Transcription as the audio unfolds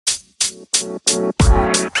Welcome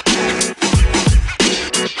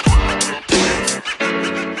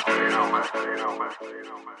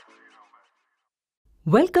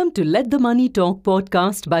to Let the Money Talk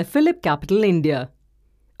podcast by Phillip Capital India,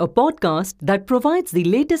 a podcast that provides the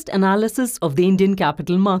latest analysis of the Indian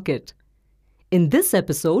capital market. In this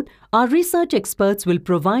episode, our research experts will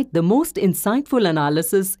provide the most insightful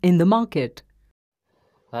analysis in the market.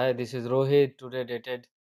 Hi, this is Rohit. Today dated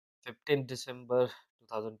 15th December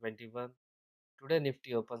 2021. Today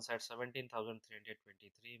Nifty opens at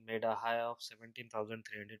 17,323, made a high of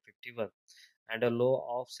 17,351 and a low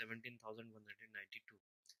of 17,192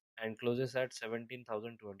 and closes at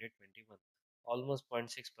 17,221, almost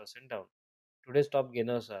 0.6% down. Today's top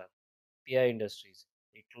gainers are PI Industries.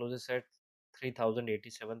 It closes at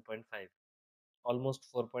 3,087.5, almost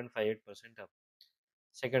 4.58% up.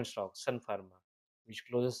 Second stock, Sun Pharma, which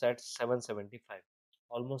closes at 775,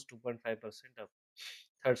 almost 2.5% up.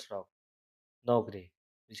 Third stock, Nowgree,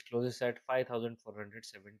 which closes at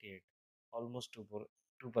 5,478, almost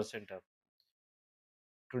 2% up.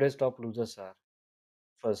 Today's top losers are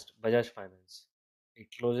first, Bajaj Finance. It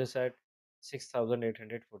closes at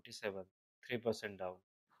 6,847, 3% down.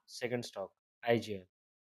 Second stock, IGL,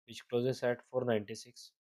 which closes at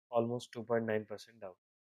 496, almost 2.9% down.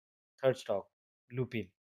 Third stock, Lupin,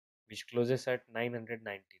 which closes at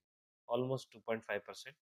 919, almost 2.5%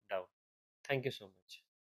 down. Thank you so much.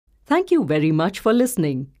 Thank you very much for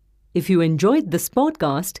listening. If you enjoyed this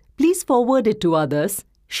podcast, please forward it to others,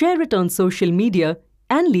 share it on social media,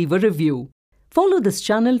 and leave a review. Follow this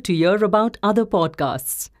channel to hear about other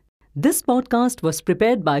podcasts. This podcast was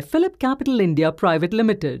prepared by Phillip Capital India Private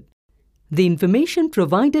Limited. The information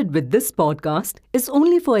provided with this podcast is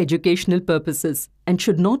only for educational purposes and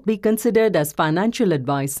should not be considered as financial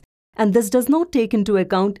advice, and this does not take into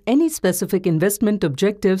account any specific investment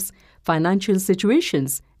objectives, financial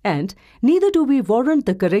situations, and neither do we warrant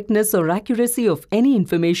the correctness or accuracy of any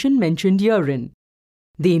information mentioned herein.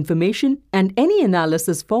 The information and any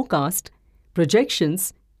analysis forecast,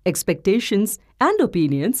 projections, expectations, and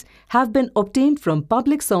opinions have been obtained from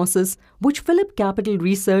public sources which Phillip Capital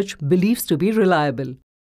Research believes to be reliable.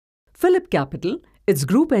 Phillip Capital, its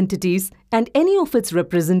group entities, and any of its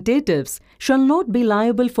representatives shall not be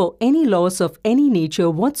liable for any loss of any nature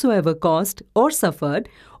whatsoever caused or suffered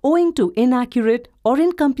owing to inaccurate or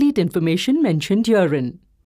incomplete information mentioned herein.